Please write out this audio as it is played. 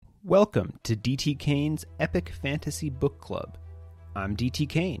Welcome to DT Kane's Epic Fantasy Book Club. I'm DT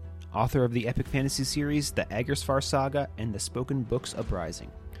Kane, author of the epic fantasy series The Agersfar Saga and the Spoken Books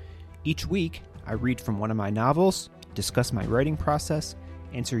Uprising. Each week, I read from one of my novels, discuss my writing process,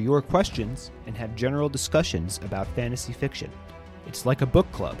 answer your questions, and have general discussions about fantasy fiction. It's like a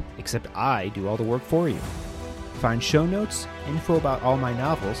book club, except I do all the work for you. Find show notes, info about all my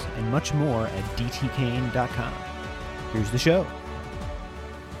novels, and much more at dtkane.com. Here's the show.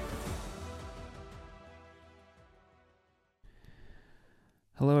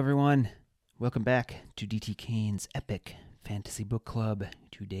 Hello everyone, welcome back to DT Kane's Epic Fantasy Book Club.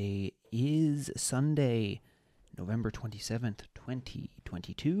 Today is Sunday, November 27th,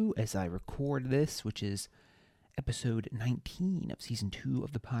 2022, as I record this, which is episode 19 of season 2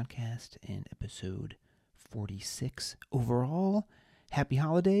 of the podcast and episode 46 overall. Happy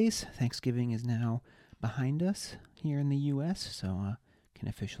holidays. Thanksgiving is now behind us here in the U.S., so can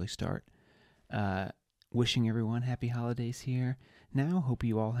officially start wishing everyone happy holidays here. Now, hope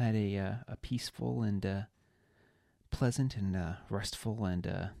you all had a peaceful and pleasant and restful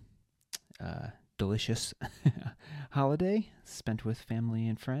and delicious holiday spent with family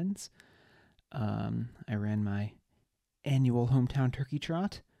and friends. I ran my annual hometown turkey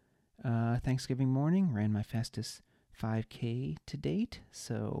trot Thanksgiving morning, ran my fastest 5K to date,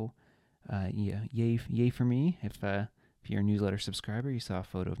 so yeah, yay for me. If you're a newsletter subscriber, you saw a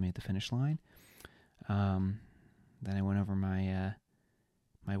photo of me at the finish line. Then I went over my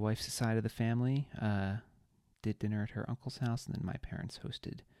wife's side of the family, did dinner at her uncle's house, and then my parents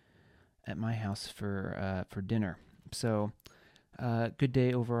hosted at my house for dinner. So, good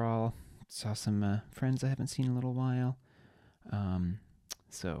day overall. Saw some friends I haven't seen in a little while.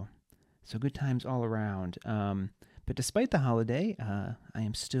 So good times all around. But despite the holiday, I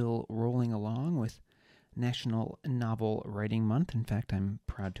am still rolling along with National Novel Writing Month. In fact, I'm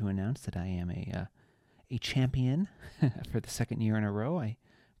proud to announce that I am a champion for the second year in a row. I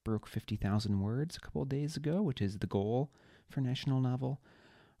broke 50,000 words a couple of days ago, which is the goal for National Novel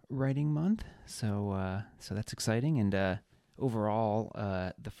Writing Month. So that's exciting. And overall,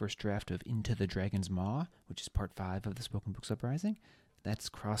 the first draft of Into the Dragon's Maw, which is part 5 of the Spoken Books Uprising, that's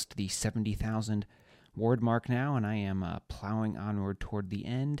crossed the 70,000 word mark now, and I am plowing onward toward the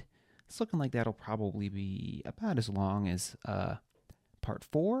end. It's looking like that'll probably be about as long as part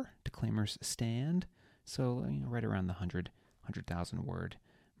 4, Declaimer's Stand. So, right around the 100,000 word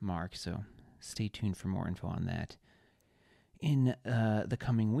mark. So, stay tuned for more info on that in the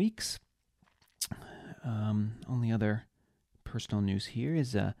coming weeks. Only other personal news here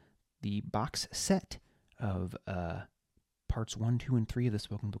is the box set of parts 1, 2, and 3 of the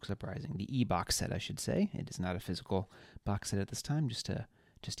Spoken Books Uprising. The e-box set, I should say. It is not a physical box set at this time, just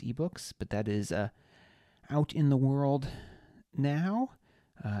ebooks. But that is out in the world now.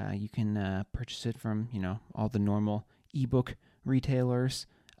 You can purchase it from, all the normal ebook retailers,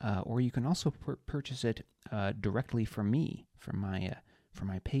 or you can also purchase it directly from me, from my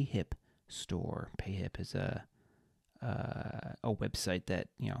PayHip store. PayHip is a website that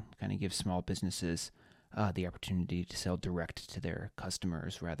kind of gives small businesses the opportunity to sell direct to their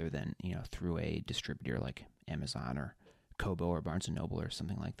customers rather than through a distributor like Amazon or Kobo or Barnes & Noble or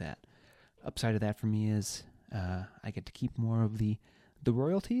something like that. Upside of that for me is I get to keep more of the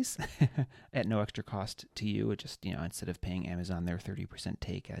royalties at no extra cost to you. It just, instead of paying Amazon their 30%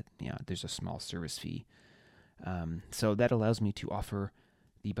 take, there's a small service fee. So that allows me to offer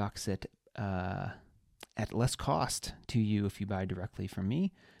the box set at less cost to you if you buy directly from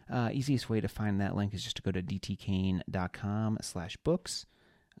me. Easiest way to find that link is just to go to dtkane.com/books,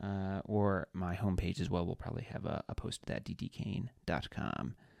 or my homepage as well. We'll probably have a post at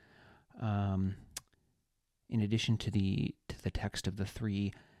dtkane.com. In addition to the text of the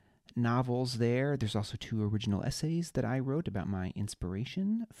 3 novels there's also 2 original essays that I wrote about my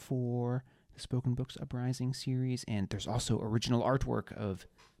inspiration for the Spoken Books Uprising series, and there's also original artwork of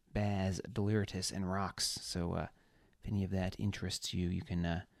Baz, Deliritus, and Rox. So if any of that interests you, you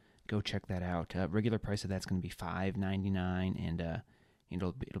can go check that out. Regular price of that's going to be $5.99, and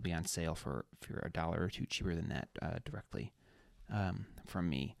it'll be on sale for $1 or $2 cheaper than that directly from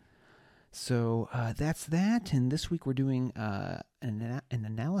me. So that's that, and this week we're doing an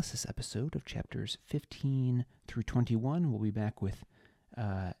analysis episode of chapters 15 through 21. We'll be back with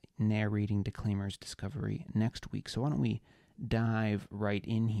narrating Declaimer's discovery next week. So why don't we dive right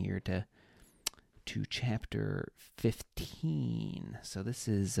in here to chapter 15. So this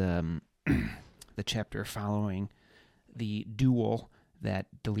is the chapter following the duel that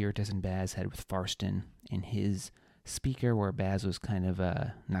Deliritus and Baz had with Farston in his speaker, where Baz was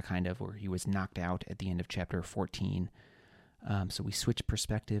where he was knocked out at the end of chapter 14 So we switch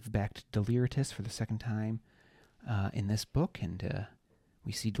perspective back to Deliritus for the second time in this book, and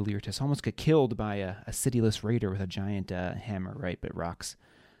we see Deliritus almost get killed by a cityless raider with a giant hammer, right? But Rox,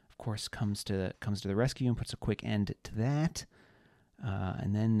 of course, comes to the rescue and puts a quick end to that.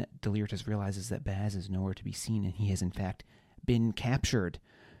 And then Deliritus realizes that Baz is nowhere to be seen, and he has in fact been captured.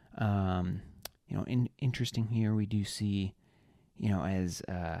 Interesting here, we do see,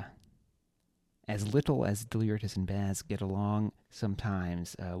 as little as Deliritus and Baz get along,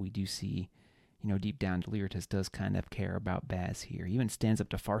 sometimes we do see, deep down, Deliritus does kind of care about Baz here. He even stands up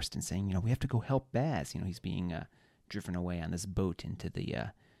to Farston saying, we have to go help Baz. He's being driven away on this boat into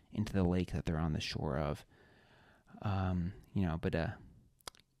the lake that they're on the shore of. But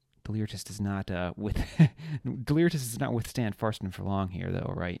Deliritus does not Deliritus does not withstand Farston for long here,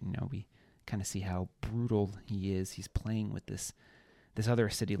 though, right? We kind of see how brutal he is. He's playing with this other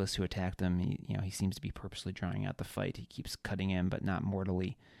cityless who attacked him. He seems to be purposely drawing out the fight. He keeps cutting him, but not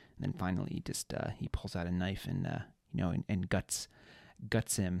mortally. And then finally, he pulls out a knife and guts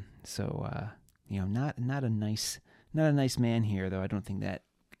him. So not a nice man here, though. I don't think that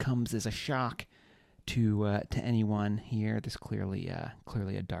comes as a shock to anyone here. There's clearly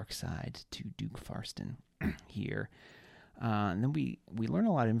a dark side to Duke Farston here. And then we learn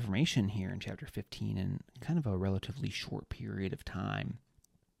a lot of information here in Chapter 15 in kind of a relatively short period of time.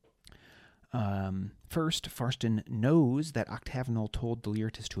 First, Farston knows that Octavianal told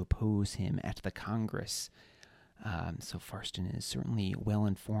Deliritus to oppose him at the Congress. So Farston is certainly well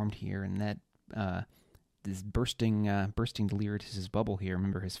informed here, and that is bursting Deliritus's bubble here.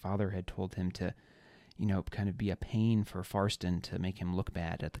 Remember, his father had told him to, kind of be a pain for Farston to make him look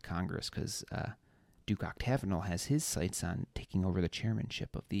bad at the Congress, because Duke Octavianal has his sights on taking over the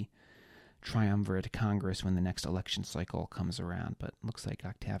chairmanship of the Triumvirate Congress when the next election cycle comes around. But looks like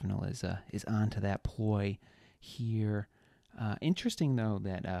Octavianal is on to that ploy here. Interesting, though,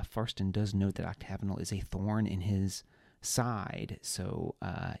 that Farston does note that Octavianal is a thorn in his side. So,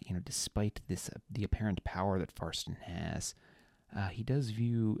 despite the apparent power that Farston has, he does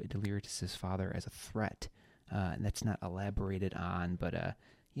view Deliritus's father as a threat. And that's not elaborated on, but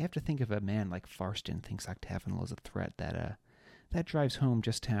you have to think of a man like Farston thinks Octavianal is a threat. That drives home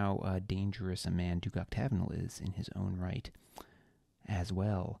just how dangerous a man Duke Octavianal is in his own right as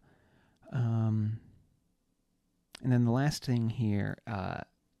well. And then the last thing here,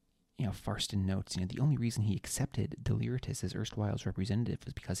 Farston notes, the only reason he accepted Deliritus as Erstwhile's representative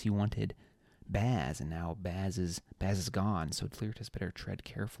was because he wanted Baz, and now Baz is gone, so Deliritus better tread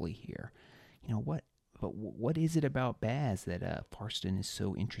carefully here. What is it about Baz that Farston is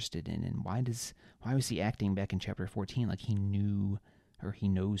so interested in, and why was he acting back in Chapter 14 like he knew or he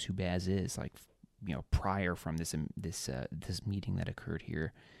knows who Baz is, like prior from this meeting that occurred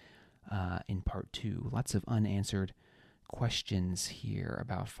here in Part 2? Lots of unanswered questions here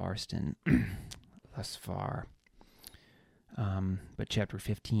about Farston thus far. But Chapter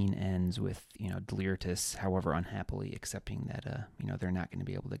 15 ends with Deliritus, however unhappily, accepting that they're not going to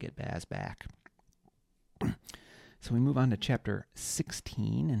be able to get Baz back. So we move on to Chapter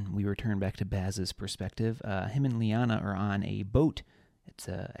 16, and we return back to Baz's perspective. Him and Lyanna are on a boat. It's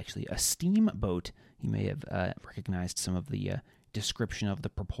actually a steamboat. You may have recognized some of the description of the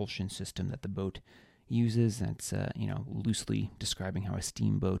propulsion system that the boat uses. That's loosely describing how a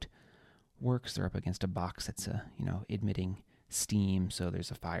steamboat works. They're up against a box that's emitting steam, so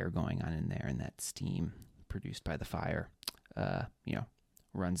there's a fire going on in there, and that steam produced by the fire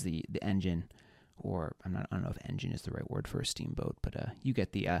runs the engine. Or I don't know if engine is the right word for a steamboat, but you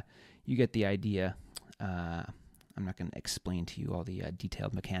get the idea. I'm not going to explain to you all the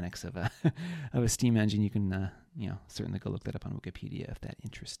detailed mechanics of a steam engine. You can certainly go look that up on Wikipedia if that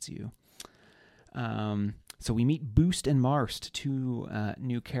interests you. So we meet Boost and Marst, two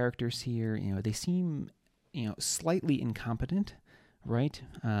new characters here. They seem slightly incompetent, right?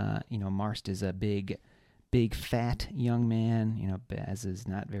 Marst is a big fat young man. Baz is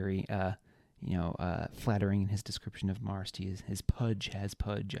not very flattering in his description of Marst. His pudge has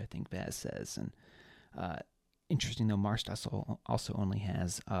pudge, I think Baz says. And interesting, though, Marst also only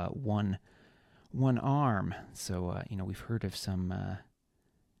has one arm. So, we've heard of some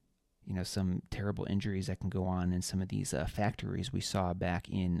terrible injuries that can go on in some of these factories we saw back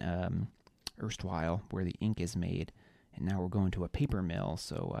in Erstwhile, where the ink is made. And now we're going to a paper mill.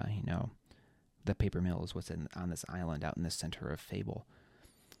 So, the paper mill is what's on this island out in the center of Fable.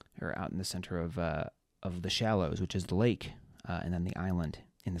 Or out in the center of the Shallows, which is the lake, and then the island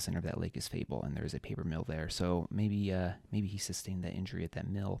in the center of that lake is Fable, and there's a paper mill there. So maybe he sustained that injury at that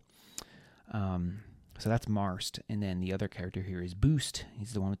mill. So that's Marst, and then the other character here is Boost.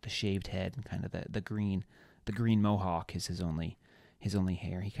 He's the one with the shaved head and kind of the green the green mohawk is his only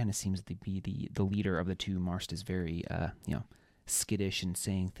hair. He kind of seems to be the leader of the two. Marst is very skittish and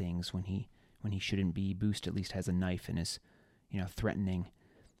saying things when he shouldn't be. Boost at least has a knife and is threatening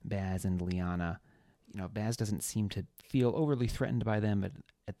Baz and Lyanna. Baz doesn't seem to feel overly threatened by them, but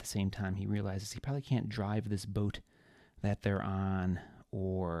at the same time he realizes he probably can't drive this boat that they're on,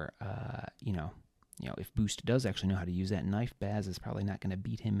 or if Boost does actually know how to use that knife, Baz is probably not going to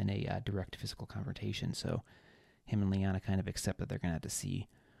beat him in a direct physical confrontation. So him and Lyanna kind of accept that they're going to have to see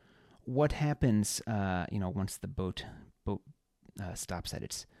what happens, once the boat stops at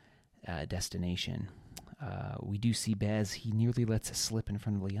its destination. We do see Baz, he nearly lets a slip in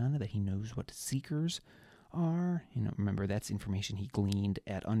front of Lyanna that he knows what Seekers are. Remember, that's information he gleaned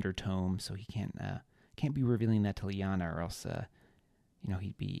at Undertome, so he can't be revealing that to Lyanna, or else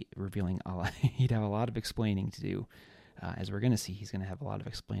he'd be revealing he'd have a lot of explaining to do. As we're going to see, he's going to have a lot of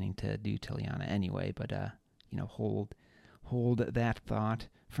explaining to do to Lyanna anyway, but hold that thought.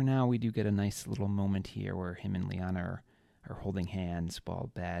 For now, we do get a nice little moment here where him and Lyanna are holding hands while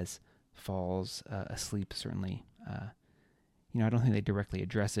Baz falls asleep. Certainly, I don't think they directly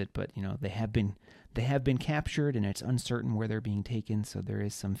address it, but they have been captured, and it's uncertain where they're being taken. So there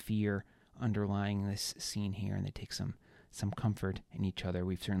is some fear underlying this scene here, and they take some comfort in each other.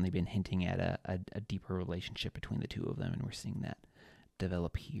 We've certainly been hinting at a deeper relationship between the two of them, and we're seeing that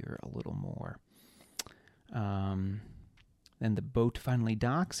develop here a little more. Then the boat finally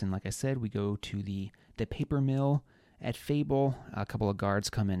docks, and like I said, we go to the paper mill at Fable. A couple of guards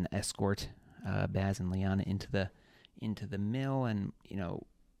come and escort Baz and Lyanna into the mill, and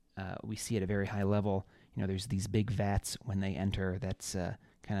we see at a very high level, there's these big vats when they enter. That's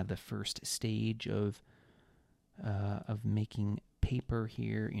kind of the first stage of making paper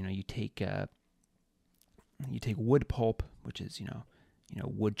here. You take wood pulp, which is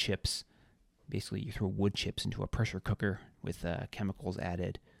wood chips. Basically, you throw wood chips into a pressure cooker with chemicals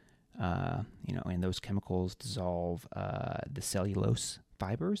added, and those chemicals dissolve the cellulose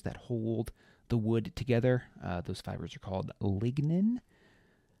fibers that hold the wood together. Those fibers are called lignin,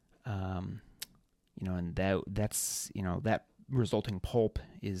 and that's that resulting pulp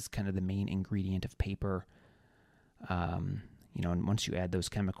is kind of the main ingredient of paper. And once you add those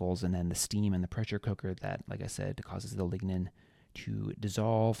chemicals and then the steam in the pressure cooker, that, like I said, causes the lignin to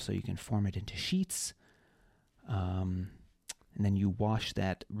dissolve, so you can form it into sheets. And then you wash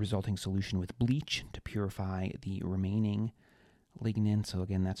that resulting solution with bleach to purify the remaining lignin. So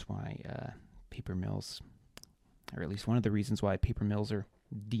again, that's why paper mills, or at least one of the reasons why paper mills are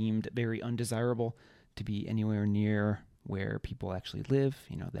deemed very undesirable to be anywhere near where people actually live.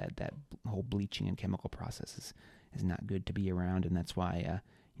 That whole bleaching and chemical process is not good to be around, and that's why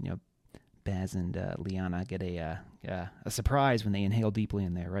Baz and Lyanna get a surprise when they inhale deeply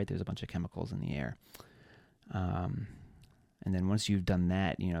in there, right? There's a bunch of chemicals in the air. And then once you've done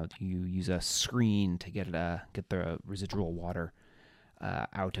that, you use a screen to get the residual water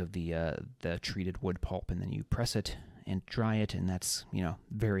out of the treated wood pulp, and then you press it and dry it, and that's,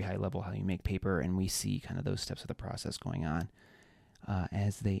 very high level how you make paper, and we see kind of those steps of the process going on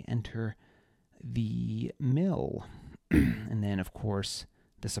as they enter the mill. And then, of course,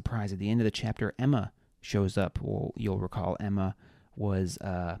 the surprise at the end of the chapter, Emma shows up. Well, you'll recall Emma was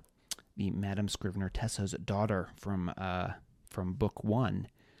the Madame Scrivener Tessa's daughter from book 1.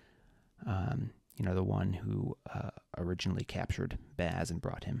 The one who originally captured Baz and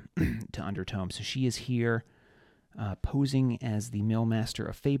brought him to Undertome. So she is here posing as the millmaster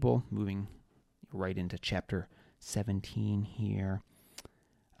of Fable, moving right into chapter 17 here.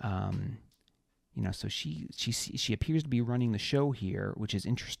 So she appears to be running the show here, which is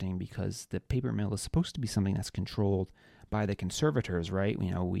interesting because the paper mill is supposed to be something that's controlled by the conservators, right?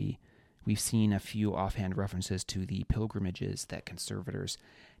 We've seen a few offhand references to the pilgrimages that conservators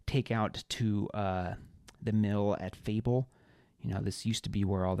take out to the mill at Fable. This used to be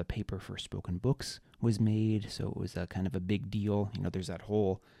where all the paper for spoken books was made, so it was a kind of a big deal. There's that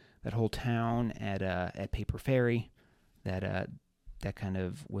whole town at Paper Ferry that kind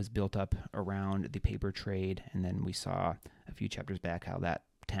of was built up around the paper trade, and then we saw a few chapters back how that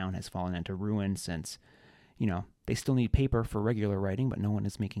town has fallen into ruin since, they still need paper for regular writing, but no one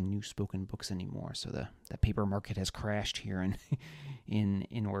is making new spoken books anymore, so the paper market has crashed here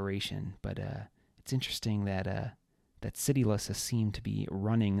in oration. But it's interesting that Citylus seem to be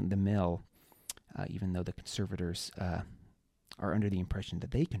running the mill, even though the conservators are under the impression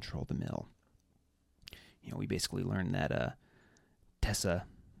that they control the mill. We basically learned that Tessa,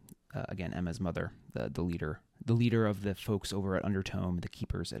 again, Emma's mother, the leader of the folks over at Undertome, the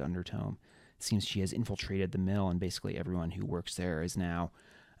keepers at Undertome, it seems she has infiltrated the mill, and basically everyone who works there is now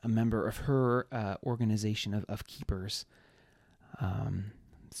a member of her organization of keepers.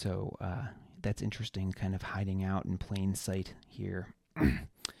 So that's interesting, kind of hiding out in plain sight here.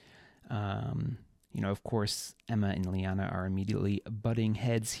 Of course, Emma and Lyanna are immediately butting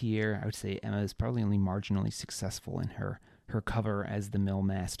heads here. I would say Emma is probably only marginally successful in her cover as the mill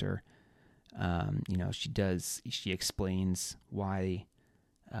master. She explains why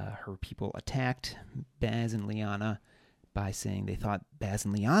her people attacked Baz and Lyanna by saying they thought Baz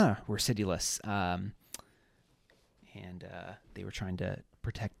and Lyanna were Sidulous, and they were trying to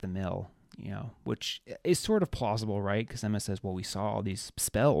protect the mill, which is sort of plausible, right? Because Emma says, well, we saw all these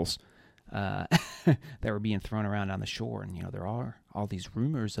spells that were being thrown around on the shore, and there are all these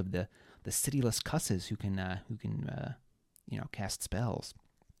rumors of the Sidulous cusses who can cast spells.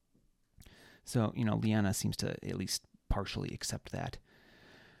 So Lyanna seems to at least partially accept that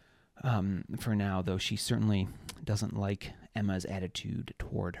for now, though she certainly doesn't like Emma's attitude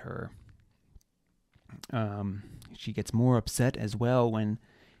toward her. She gets more upset as well when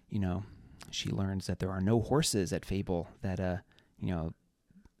she learns that there are no horses at Fable that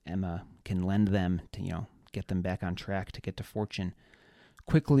Emma can lend them to get them back on track to get to fortune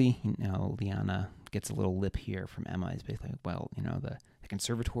quickly. Lyanna gets a little lip here from Emma. It's basically like, well, the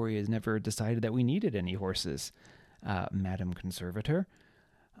conservatory has never decided that we needed any horses, Madam Conservator.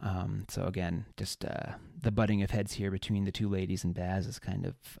 So again, just the butting of heads here between the two ladies, and Baz is kind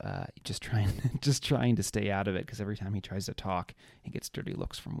of just trying to stay out of it, because every time he tries to talk, he gets dirty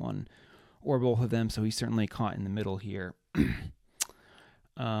looks from one or both of them. So he's certainly caught in the middle here.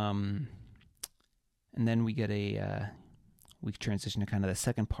 And then we get we transition to kind of the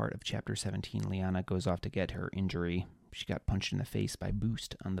second part of chapter 17. Lyanna goes off to get her injury. She got punched in the face by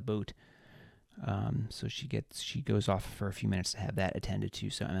Boost on the boat. So she goes off for a few minutes to have that attended to.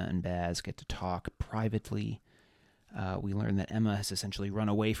 So Emma and Baz get to talk privately. We learn that Emma has essentially run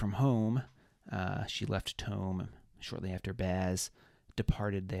away from home. She left Tome shortly after Baz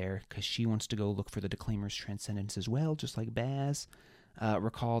departed there, because she wants to go look for the Declaimer's transcendence as well, just like Baz.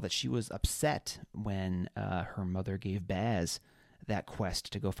 Recall that she was upset when her mother gave Baz that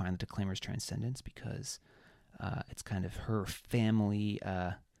quest to go find the Declaimer's transcendence, because it's kind of her family,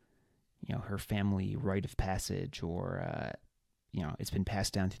 her family rite of passage, or it's been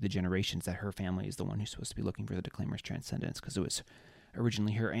passed down through the generations that her family is the one who's supposed to be looking for the Declaimer's transcendence, because it was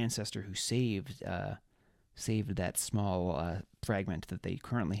originally her ancestor who saved that small fragment that they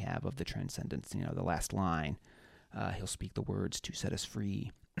currently have of the transcendence. The last line. He'll speak the words to set us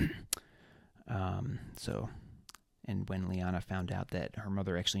free. And when Lyanna found out that her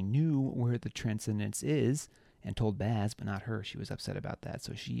mother actually knew where the transcendence is and told Baz, but not her, she was upset about that.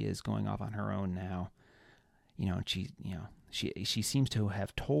 So she is going off on her own now. She seems to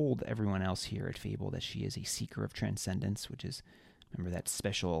have told everyone else here at Fable that she is a seeker of transcendence, which is, remember, that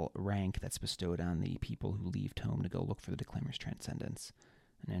special rank that's bestowed on the people who leave Tome to go look for the Declaimer's transcendence.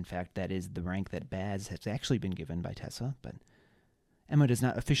 And in fact, that is the rank that Baz has actually been given by Tessa, but Emma does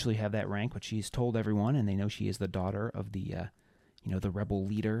not officially have that rank, but she's told everyone, and they know she is the daughter of the rebel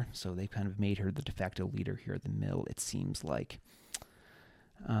leader, so they've kind of made her the de facto leader here at the mill, it seems like.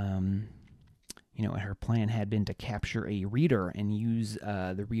 And her plan had been to capture a reader and use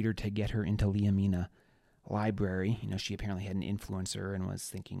the reader to get her into Liamina library. She apparently had an influencer and was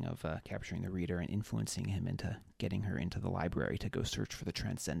thinking of capturing the reader and influencing him into getting her into the library to go search for the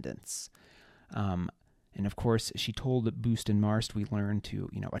transcendence. And of course, she told Boost and Marst, we learned to,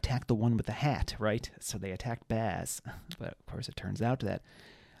 attack the one with the hat, right? So they attacked Baz. But of course, it turns out that,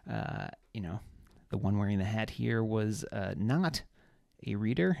 the one wearing the hat here was not a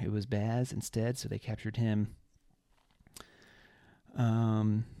reader. It was Baz instead, so they captured him.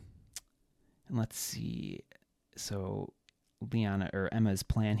 And let's see. So Emma's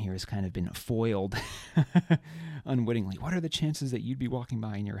plan here has kind of been foiled unwittingly. What are the chances that you'd be walking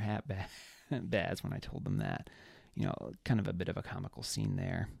by in your hat, Baz, when I told them that? Kind of a bit of a comical scene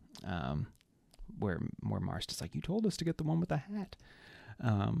there, where Marst is like, you told us to get the one with the hat.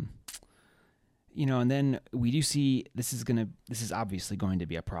 And then we do see this is obviously going to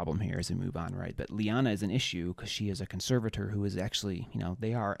be a problem here as we move on, right? But Lyanna is an issue because she is a conservator who is actually,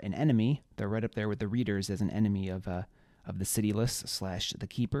 they are an enemy. They're right up there with the readers as an enemy of the Sidulous / the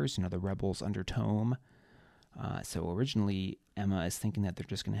Keepers, the rebels under Tome. So originally Emma is thinking that they're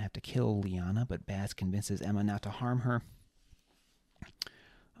just going to have to kill Lyanna, but Baz convinces Emma not to harm her.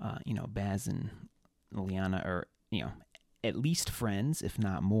 Baz and Lyanna are, at least friends, if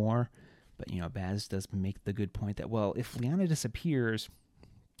not more. But, Baz does make the good point that, well, if Lyanna disappears,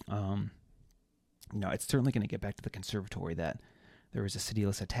 it's certainly going to get back to the conservatory that there was a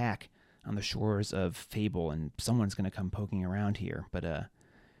Sidulous attack on the shores of Fable, and someone's going to come poking around here. But,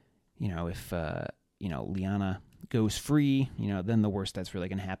 if Liana goes free, then the worst that's really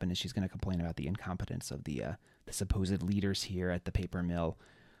going to happen is she's going to complain about the incompetence of the supposed leaders here at the paper mill.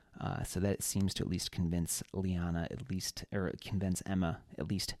 So that seems to at least convince Liana, or convince Emma, at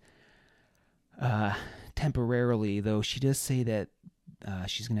least temporarily, though she does say that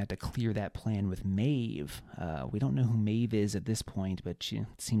she's going to have to clear that plan with Maeve. We don't know who Maeve is at this point, but she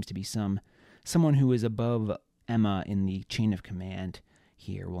seems to be someone who is above Emma in the chain of command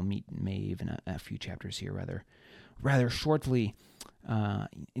here. We'll meet Maeve in a few chapters here rather shortly.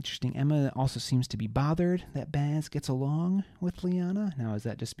 Interesting. Emma also seems to be bothered that Baz gets along with Liana. Now, is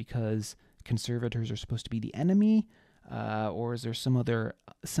that just because conservators are supposed to be the enemy, or is there some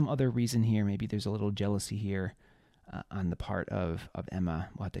other reason here? Maybe there's a little jealousy here on the part of Emma.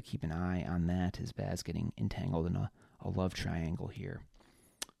 We'll have to keep an eye on that. Is Baz getting entangled in a love triangle here?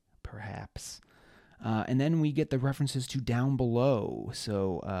 Perhaps. And then we get the references to down below.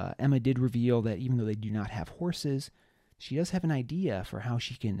 So Emma did reveal that even though they do not have horses, she does have an idea for how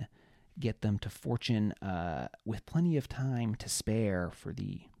she can get them to fortune with plenty of time to spare for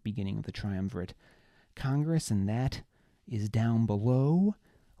the beginning of the Triumvirate Congress, and that is down below.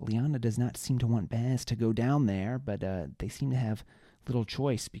 Liana does not seem to want Baz to go down there, but they seem to have little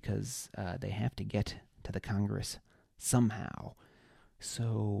choice because they have to get to the Congress somehow.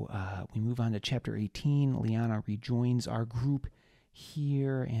 So we move on to chapter 18. Liana rejoins our group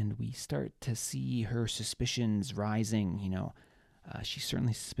here, and we start to see her suspicions rising. She's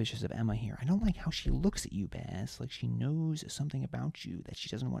certainly suspicious of Emma here. I don't like how she looks at you, Baz, like she knows something about you that she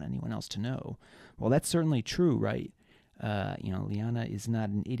doesn't want anyone else to know. Well, that's certainly true, right? Liana is not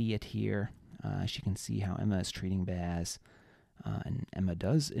an idiot here. She can see how Emma is treating Baz, and Emma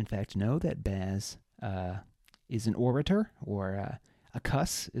does, in fact, know that Baz is an orator, or a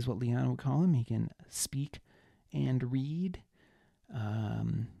cuss is what Liana would call him. He can speak and read.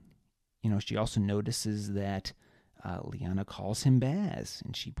 She also notices that Liana calls him Baz,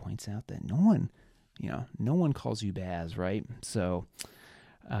 and she points out that no one calls you Baz, right? So,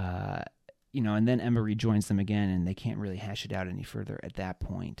 and then Emma rejoins them again, and they can't really hash it out any further at that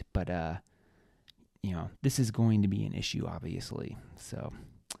point. But, this is going to be an issue, obviously. So,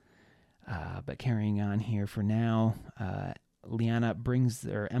 but carrying on here for now, Emma brings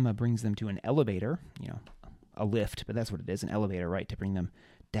them to an elevator, a lift, but that's what it is, an elevator, right, to bring them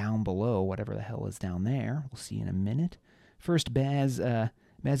down below, whatever the hell is down there. We'll see in a minute. First, Baz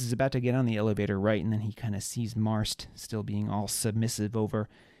is about to get on the elevator, right, and then he kind of sees Marst still being all submissive over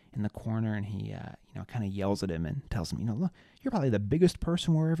in the corner, and he, kind of yells at him and tells him, look, you're probably the biggest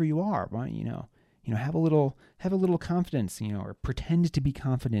person wherever you are, right? Have a little confidence, or pretend to be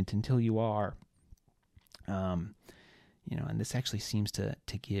confident until you are. And this actually seems to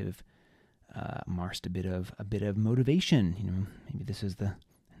give Marst a bit of motivation. Maybe this is the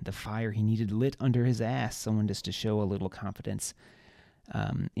fire he needed lit under his ass. Someone just to show a little confidence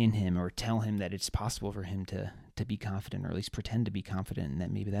in him, or tell him that it's possible for him to be confident, or at least pretend to be confident, and that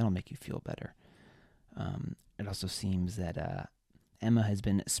maybe that'll make you feel better. It also seems that Emma has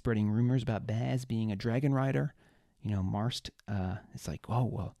been spreading rumors about Baz being a dragon rider. Marst is like, oh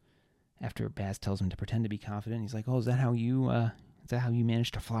well. After Baz tells him to pretend to be confident, he's like, "Oh, is that how you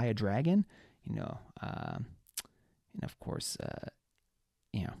managed to fly a dragon?" And of course,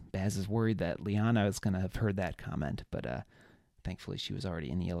 Baz is worried that Liana is going to have heard that comment, but thankfully she was already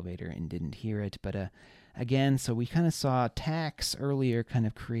in the elevator and didn't hear it. But again, so we kind of saw Tax earlier, kind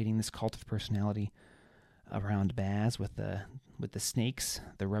of creating this cult of personality around Baz with the snakes,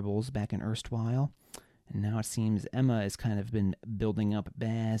 the rebels back in erstwhile, and now it seems Emma has kind of been building up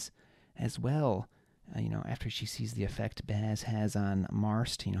Baz as well. After she sees the effect Baz has on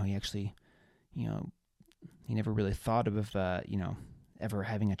Marst, he actually, he never really thought of, ever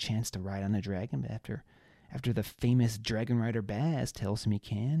having a chance to ride on a dragon. But after the famous dragon rider Baz tells him he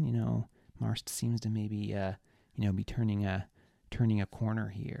can, Marst seems to maybe, be turning a corner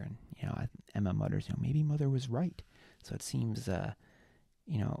here. And, Emma mutters, maybe Mother was right. So it seems,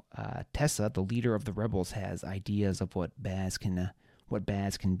 Tessa, the leader of the rebels, has ideas of what Baz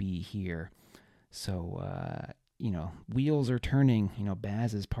can be here. So, wheels are turning.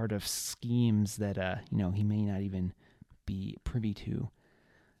 Baz is part of schemes that, he may not even be privy to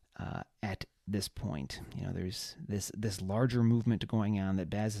at this point. There's this larger movement going on that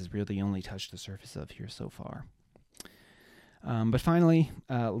Baz has really only touched the surface of here so far. But finally,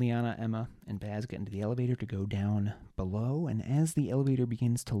 Liana, Emma, and Baz get into the elevator to go down below, and as the elevator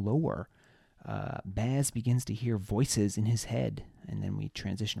begins to lower, Baz begins to hear voices in his head, and then we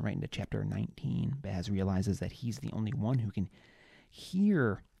transition right into chapter 19. Baz realizes that he's the only one who can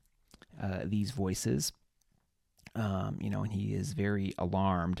hear these voices, And he is very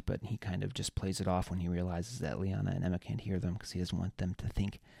alarmed, but he kind of just plays it off when he realizes that Liana and Emma can't hear them because he doesn't want them to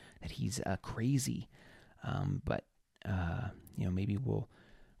think that he's crazy. But maybe we'll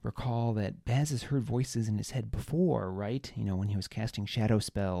recall that Baz has heard voices in his head before, right? When he was casting shadow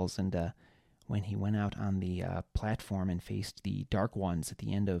spells and when he went out on the platform and faced the Dark Ones at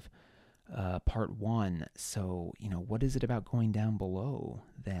the end of part 1. So, what is it about going down below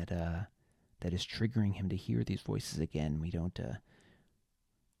that is triggering him to hear these voices again? We don't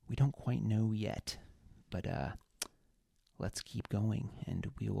quite know yet, but let's keep going, and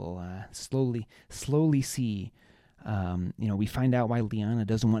we will slowly see. We find out why Liana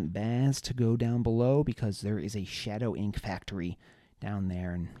doesn't want Baz to go down below, because there is a shadow ink factory down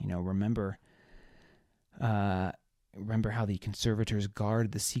there, and remember how the conservators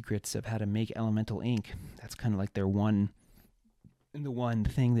guard the secrets of how to make elemental ink. That's kind of like their one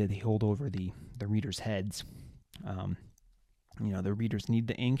thing that they hold over the readers' heads. The readers need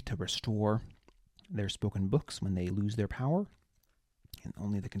the ink to restore their spoken books when they lose their power, and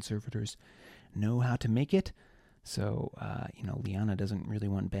only the conservators know how to make it. So, Liana doesn't really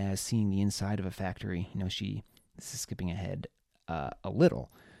want Baz seeing the inside of a factory. This is skipping ahead a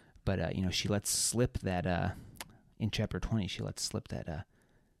little, but, she lets slip that, in Chapter 20, she lets slip that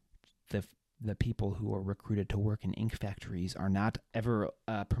the people who are recruited to work in ink factories are not ever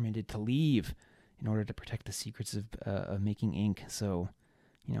permitted to leave in order to protect the secrets of making ink. So,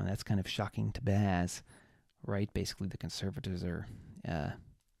 that's kind of shocking to Baz, right? Basically, the conservators are,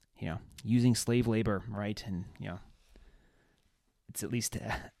 using slave labor, right? And, it's at least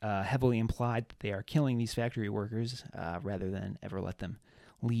heavily implied that they are killing these factory workers rather than ever let them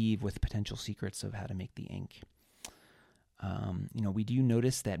leave with potential secrets of how to make the ink. We do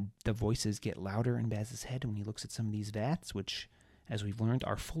notice that the voices get louder in Baz's head when he looks at some of these vats, which, as we've learned,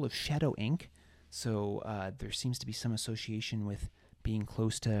 are full of shadow ink. So there seems to be some association with being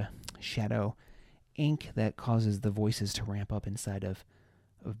close to shadow ink that causes the voices to ramp up inside of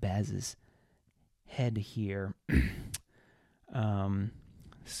Baz's head here.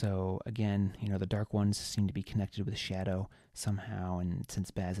 So again, the Dark Ones seem to be connected with Shadow somehow, and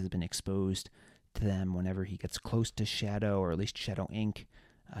since Baz has been exposed to them, whenever he gets close to Shadow, or at least Shadow ink,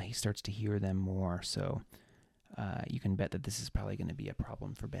 he starts to hear them more. So you can bet that this is probably going to be a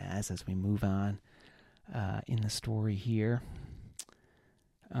problem for Baz as we move on in the story here.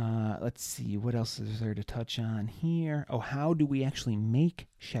 Let's see, what else is there to touch on here? Oh, how do we actually make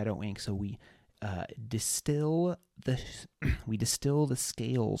shadow ink? So we distill the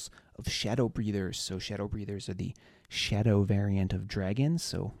scales of shadow breathers. So shadow breathers are the shadow variant of dragons.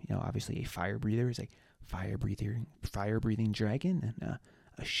 So obviously a fire breather is a fire breathing dragon, and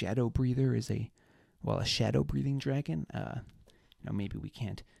a shadow breather is a shadow breathing dragon. Maybe we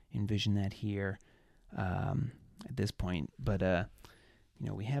can't envision that here at this point, but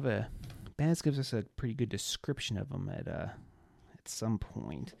we have Baz gives us a pretty good description of them at some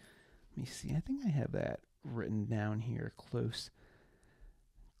point. Let me see. I think I have that written down here close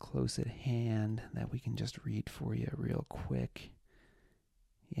at hand that we can just read for you real quick.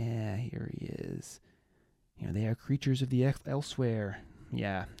 Yeah, here he is. They are creatures of the elsewhere.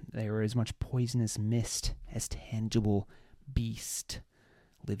 Yeah, they are as much poisonous mist as tangible beast,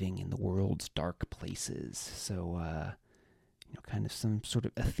 living in the world's dark places. So, kind of some sort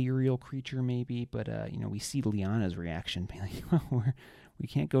of ethereal creature maybe, but, we see Liana's reaction, being like, well, we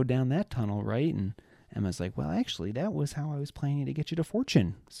can't go down that tunnel, right? And Emma's like, well, actually, that was how I was planning to get you to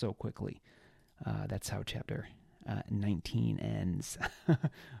Fortune so quickly. That's how chapter 19 ends.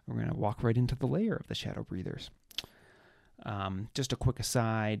 We're going to walk right into the lair of the Shadow Breathers. Just a quick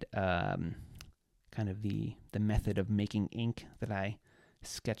aside, kind of the method of making ink that I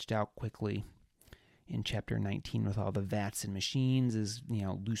sketched out quickly in chapter 19 with all the vats and machines is,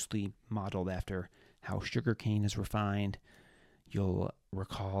 loosely modeled after how sugarcane is refined. You'll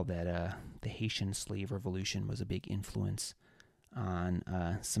recall that the Haitian slave revolution was a big influence on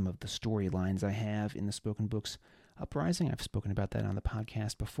some of the storylines I have in the Spoken Books Uprising. I've spoken about that on the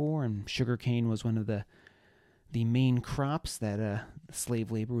podcast before, and sugarcane was one of the main crops that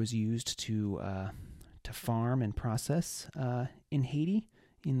slave labor was used to farm and process in Haiti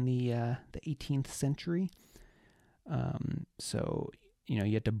in the 18th century. So,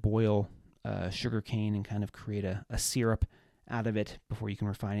 you had to boil sugarcane and kind of create a syrup out of it before you can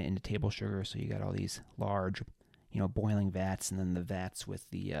refine it into table sugar. So you got all these large, boiling vats, and then the vats with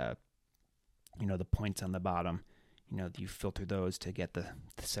the, the points on the bottom. You filter those to get to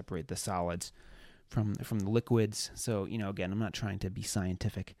separate the solids from the liquids. So, again, I'm not trying to be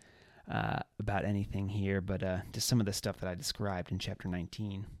scientific about anything here, but just some of the stuff that I described in chapter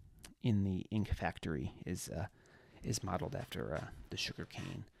 19 in the ink factory is is modeled after the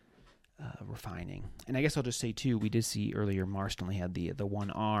sugarcane refining. And I guess I'll just say, too, we did see earlier Marston only had the one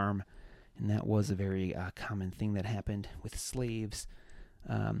arm, and that was a very common thing that happened with slaves.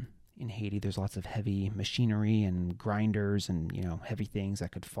 In Haiti, there's lots of heavy machinery and grinders and, heavy things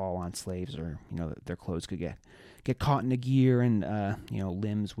that could fall on slaves, or, their clothes could get caught in the gear, and,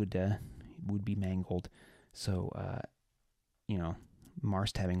 limbs would be mangled. So,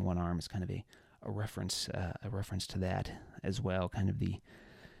 Marst having one arm is kind of a reference to that as well, kind of the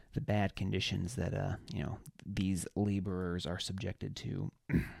bad conditions that, these laborers are subjected to.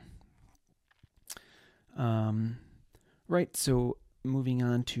 Right, so moving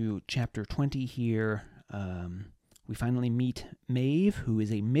on to chapter 20 here, we finally meet Maeve, who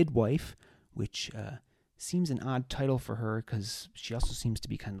is a midwife, which seems an odd title for her because she also seems to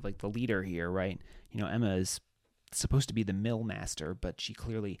be kind of like the leader here, right? Emma is supposed to be the mill master, but she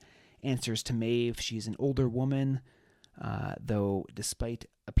clearly answers to Maeve. She's an older woman, though despite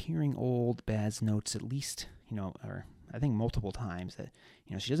appearing old, Baz notes at least, or I think multiple times that,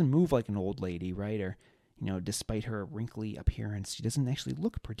 she doesn't move like an old lady, right? Or, despite her wrinkly appearance, she doesn't actually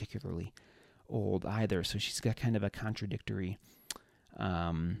look particularly old either. So she's got kind of a contradictory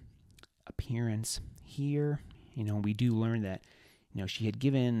appearance here. We do learn that, she had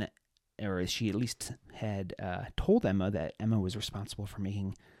given, or she at least had told Emma that Emma was responsible for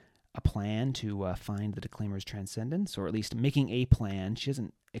making a plan to find the Declaimer's transcendence, or at least making a plan. She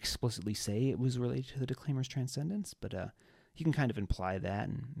doesn't explicitly say it was related to the Declaimer's transcendence, but you can kind of imply that,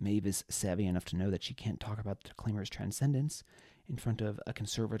 and Maeve is savvy enough to know that she can't talk about the Declaimer's transcendence in front of a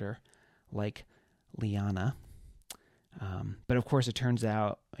conservator like Lyanna. But of course it turns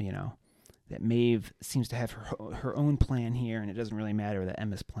out, that Maeve seems to have her own plan here, and it doesn't really matter that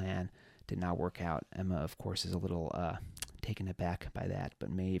Emma's plan did not work out. Emma, of course, is a little taken aback by that,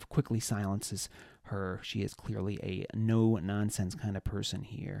 but Maeve quickly silences her. She is clearly a no-nonsense kind of person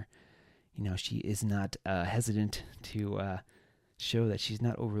here. She is not hesitant to show that she's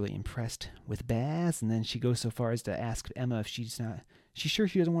not overly impressed with Baz, and then she goes so far as to ask Emma if she's sure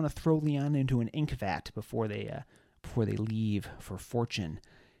she doesn't want to throw Lyanna into an ink vat before they leave for Fortune.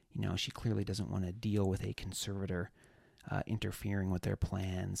 She clearly doesn't want to deal with a conservator interfering with their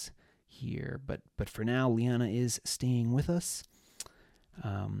plans here. But for now, Lyanna is staying with us.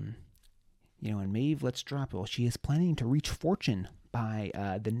 And Maeve, let's drop it. Well, she is planning to reach Fortune by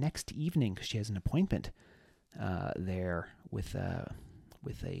the next evening because she has an appointment there with a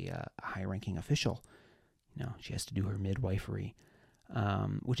high-ranking official. She has to do her midwifery,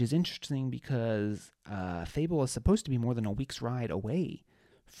 which is interesting because Fable is supposed to be more than a week's ride away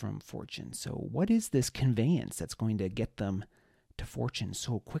from Fortune. So what is this conveyance that's going to get them to Fortune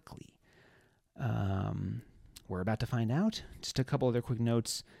so quickly? We're about to find out. Just a couple other quick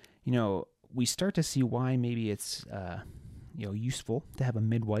notes. We start to see why maybe it's useful to have a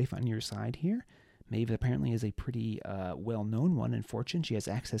midwife on your side here. Maeve apparently is a pretty well-known one in Fortune. She has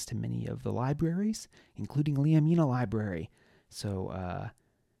access to many of the libraries, including Liamina Library. So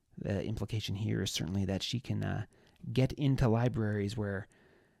the implication here is certainly that she can get into libraries where,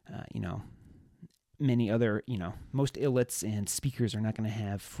 many other, most illits and speakers are not going to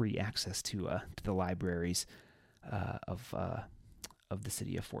have free access to the libraries of the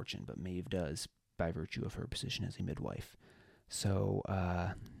city of Fortune, but Maeve does by virtue of her position as a midwife. So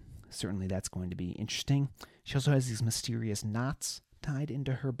certainly that's going to be interesting. She also has these mysterious knots tied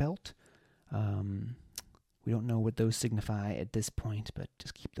into her belt. We don't know what those signify at this point, but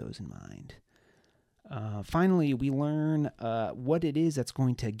just keep those in mind. Finally, we learn what it is that's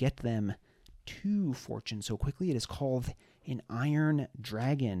going to get them to Fortune so quickly. It is called an iron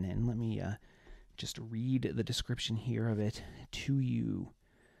dragon, and let me just read the description here of it to you.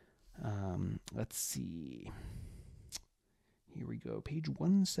 Let's see. Here we go. Page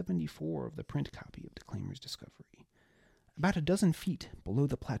 174 of the print copy of Declaimer's Discovery. About a dozen feet below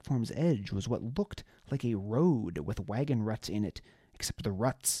the platform's edge was what looked like a road with wagon ruts in it, except the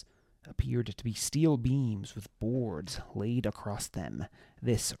ruts appeared to be steel beams with boards laid across them.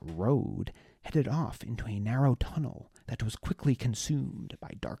 This road headed off into a narrow tunnel that was quickly consumed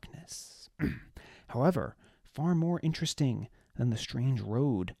by darkness. However, far more interesting than the strange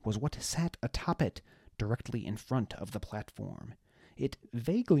road was what sat atop it, directly in front of the platform. It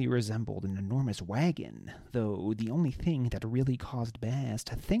vaguely resembled an enormous wagon, though the only thing that really caused Baz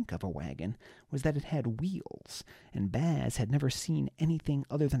to think of a wagon was that it had wheels, and Baz had never seen anything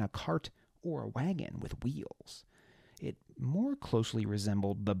other than a cart or a wagon with wheels. It more closely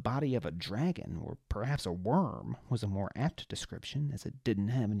resembled the body of a dragon, or perhaps a worm was a more apt description, as it didn't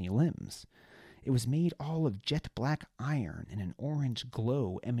have any limbs. It was made all of jet-black iron, and an orange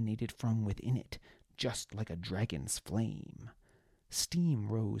glow emanated from within it, just like a dragon's flame. Steam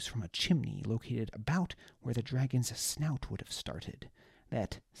rose from a chimney located about where the dragon's snout would have started.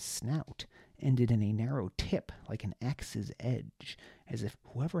 That snout ended in a narrow tip like an axe's edge, as if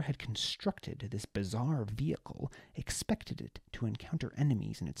whoever had constructed this bizarre vehicle expected it to encounter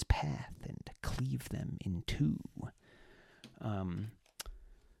enemies in its path and cleave them in two.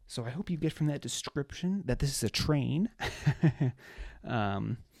 So I hope you get from that description that this is a train.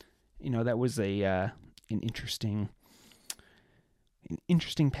 That was an interesting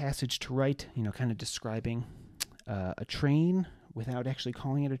passage to write, kind of describing a train without actually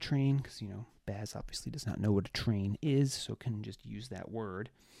calling it a train, because, Baz obviously does not know what a train is, so can just use that word.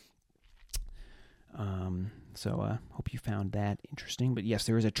 Hope you found that interesting. But yes,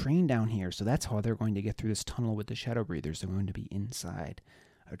 there is a train down here, so that's how they're going to get through this tunnel with the Shadow Breathers. They're going to be inside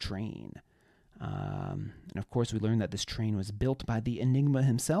a train. And of course, we learned that this train was built by the Enigma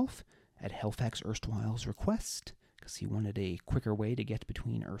himself at Halifax Erstwhile's request, because he wanted a quicker way to get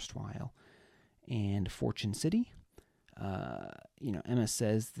between Erstwhile and Fortune City. Emma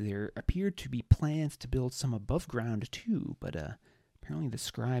says there appeared to be plans to build some above ground too, but apparently the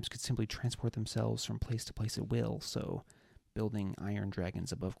scribes could simply transport themselves from place to place at will, so building iron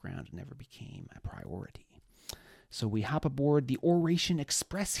dragons above ground never became a priority. So we hop aboard the Oration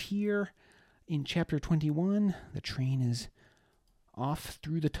Express here in Chapter 21. The train is off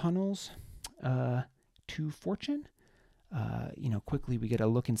through the tunnels to Fortune. Quickly we get a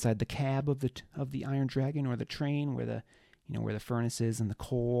look inside the cab of the Iron Dragon, or the train, where the furnace is and the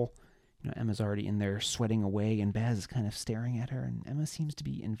coal. Emma's already in there sweating away, and Baz is kind of staring at her, and Emma seems to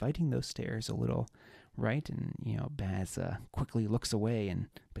be inviting those stares a little, right? And Baz quickly looks away,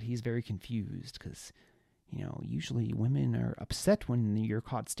 but he's very confused because usually women are upset when you're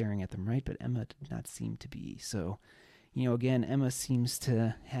caught staring at them, right? But Emma did not seem to be. So, again, Emma seems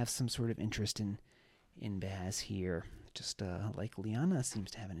to have some sort of interest in Baz here. Just like Lyanna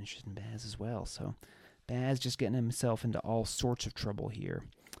seems to have an interest in Baz as well. So Baz just getting himself into all sorts of trouble here.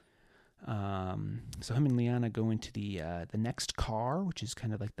 So him and Lyanna go into the next car, which is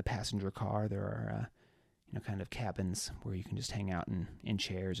kind of like the passenger car. There are kind of cabins where you can just hang out in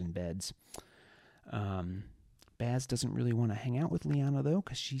chairs and beds. Baz doesn't really want to hang out with Lyanna, though,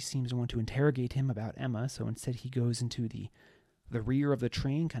 because she seems to want to interrogate him about Emma. So instead he goes into the rear of the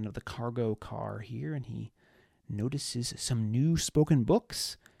train, kind of the cargo car here, and he notices some new spoken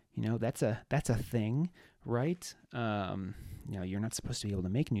books. That's a thing, right? You're not supposed to be able to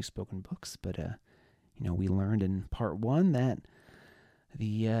make new spoken books, but we learned in part 1 that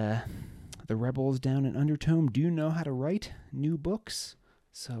the rebels down in Undertome do know how to write new books.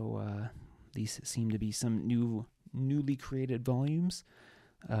 So these seem to be some newly created volumes,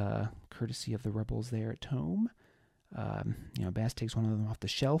 courtesy of the rebels there at Tome. Baz takes one of them off the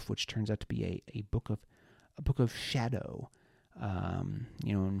shelf, which turns out to be a book of shadow.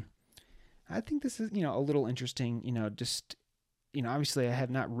 And I think this is, a little interesting, obviously I have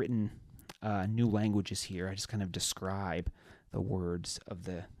not written new languages here. I just kind of describe the words of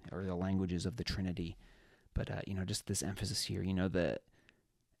the languages of the Trinity. But, just this emphasis here,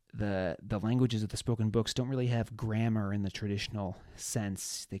 the languages of the spoken books don't really have grammar in the traditional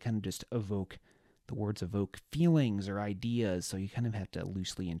sense. They kind of just the words evoke feelings or ideas, so you kind of have to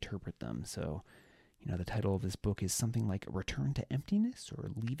loosely interpret them. So, the title of this book is something like Return to Emptiness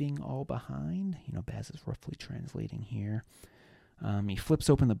or Leaving All Behind. Baz is roughly translating here. He flips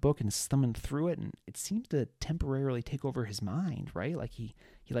open the book and is thumbing through it, and it seems to temporarily take over his mind, right? Like he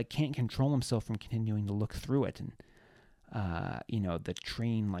can't control himself from continuing to look through it, and the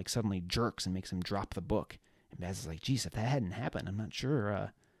train suddenly jerks and makes him drop the book. And Baz is like, geez, if that hadn't happened, I'm not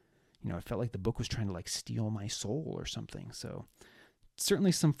sure, it felt like the book was trying to steal my soul or something. So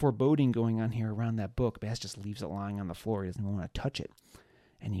certainly some foreboding going on here around that book. Baz just leaves it lying on the floor. He doesn't want to touch it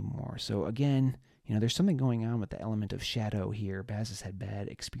anymore. So again, there's something going on with the element of shadow here. Baz has had bad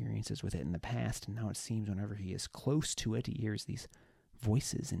experiences with it in the past, and now it seems whenever he is close to it, he hears these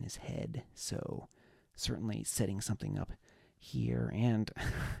voices in his head. So certainly setting something up here. And,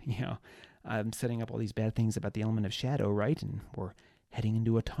 I'm setting up all these bad things about the element of shadow, right? And we're heading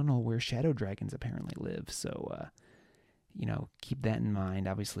into a tunnel where shadow dragons apparently live. So, keep that in mind.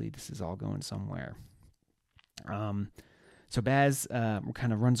 Obviously, this is all going somewhere. So Baz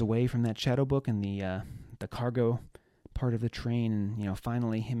kind of runs away from that shadow book and the cargo part of the train, and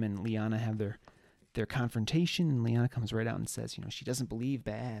finally him and Lyanna have their confrontation, and Lyanna comes right out and says, she doesn't believe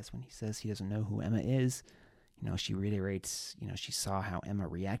Baz when he says he doesn't know who Emma is. She reiterates, she saw how Emma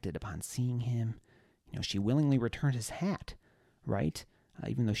reacted upon seeing him. She willingly returned his hat, right?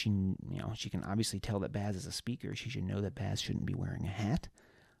 Even though she can obviously tell that Baz is a speaker, she should know that Baz shouldn't be wearing a hat.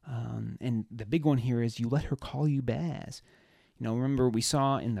 And the big one here is you let her call you Baz. Remember we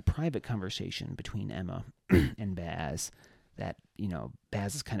saw in the private conversation between Emma and Baz that,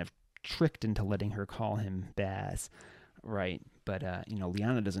 Baz is kind of tricked into letting her call him Baz, right? But,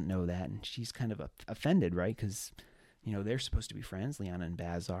 Liana doesn't know that, and she's kind of offended, right? Because, they're supposed to be friends, Liana and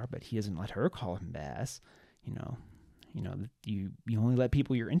Baz are, but he doesn't let her call him Baz. You only let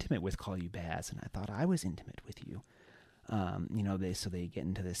people you're intimate with call you Baz, and I thought I was intimate with you. They get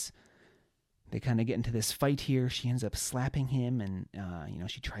into this. They kind of get into this fight here. She ends up slapping him, and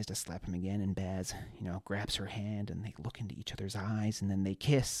she tries to slap him again, and Baz, grabs her hand, and they look into each other's eyes, and then they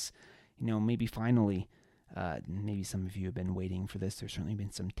kiss. Maybe finally, maybe some of you have been waiting for this. There's certainly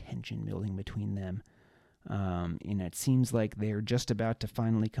been some tension building between them. And it seems like they're just about to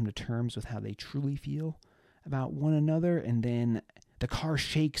finally come to terms with how they truly feel about one another, and then the car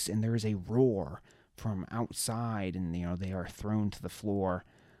shakes, and there is a roar from outside, and they are thrown to the floor.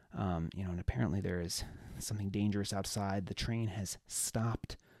 And apparently there is something dangerous outside. The train has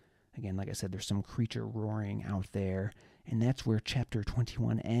stopped. Again, like I said, there's some creature roaring out there, and that's where chapter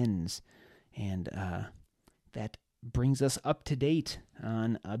 21 ends. And that brings us up to date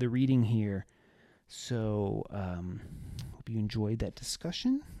on the reading here. So, hope you enjoyed that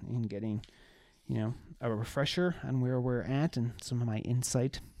discussion and getting, a refresher on where we're at and some of my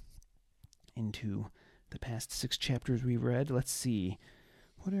insight into the past 6 chapters we've read. Let's see.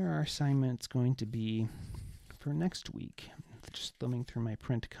 What are our assignments going to be for next week? Just thumbing through my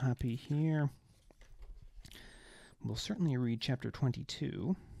print copy here. We'll certainly read chapter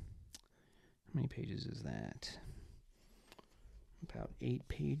 22. How many pages is that? About 8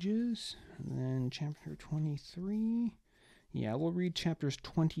 pages. And then chapter 23. Yeah, we'll read chapters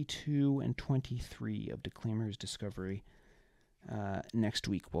 22 and 23 of Declaimer's Discovery. Next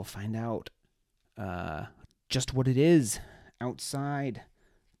week we'll find out just what it is outside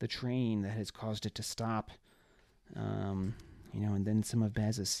the train that has caused it to stop. And then some of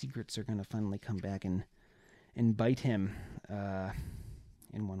Baz's secrets are going to finally come back and bite him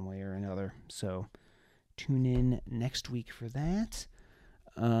in one way or another. So tune in next week for that.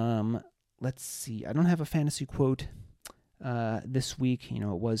 Let's see. I don't have a fantasy quote this week. It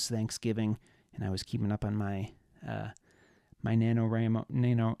was Thanksgiving, and I was keeping up on my my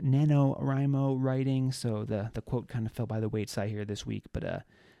NaNoWriMo writing, so the quote kind of fell by the wayside here this week, but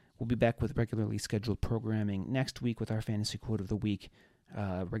we'll be back with regularly scheduled programming next week with our fantasy quote of the week.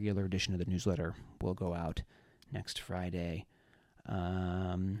 Regular edition of the newsletter will go out next Friday.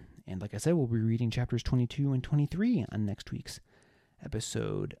 And like I said, we'll be reading chapters 22 and 23 on next week's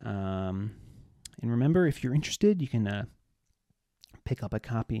episode. And remember, if you're interested, you can pick up a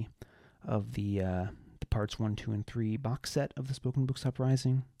copy of the parts 1, 2, and 3 box set of the Spoken Books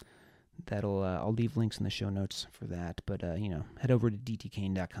Uprising. I'll leave links in the show notes for that, but head over to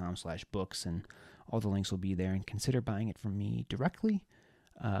dtkane.com/books, and all the links will be there, and consider buying it from me directly.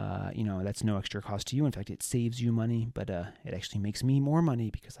 That's no extra cost to you. In fact, it saves you money, but it actually makes me more money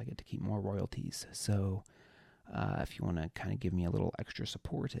because I get to keep more royalties. So if you want to kind of give me a little extra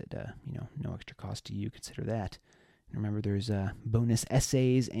support at no extra cost to you, consider that. And remember, there's bonus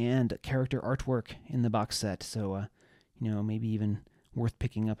essays and character artwork in the box set, so maybe even worth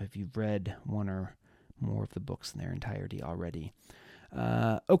picking up if you've read one or more of the books in their entirety already.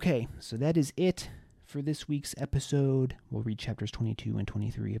 Okay, so that is it for this week's episode. We'll read chapters 22 and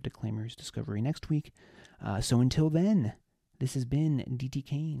 23 of Declaimer's Discovery next week. So until then, this has been D.T.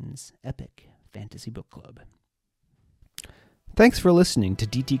 Kane's Epic Fantasy Book Club. Thanks for listening to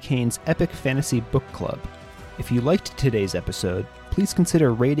D.T. Kane's Epic Fantasy Book Club. If you liked today's episode, please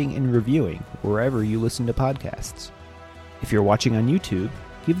consider rating and reviewing wherever you listen to podcasts. If you're watching on YouTube,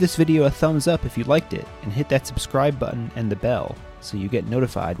 give this video a thumbs up if you liked it, and hit that subscribe button and the bell so you get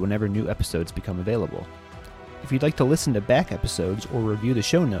notified whenever new episodes become available. If you'd like to listen to back episodes or review the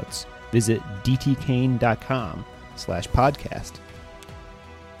show notes, visit dtkane.com/podcast.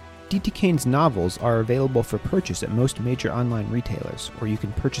 D.T. Kane's novels are available for purchase at most major online retailers, or you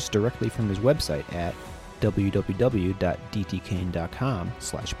can purchase directly from his website at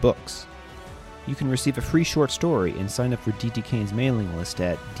www.dtkane.com/books. You can receive a free short story and sign up for D.T. Kane's mailing list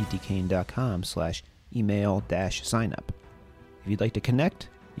at dtkane.com/email-signup. If you'd like to connect,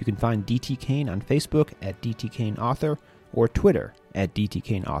 you can find D.T. Kane on Facebook at D.T. Kane Author or Twitter at D.T.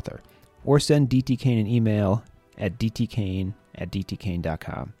 Kane Author, or send D.T. Kane an email at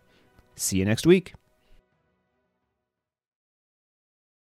dtkane@dtkane.com. See you next week.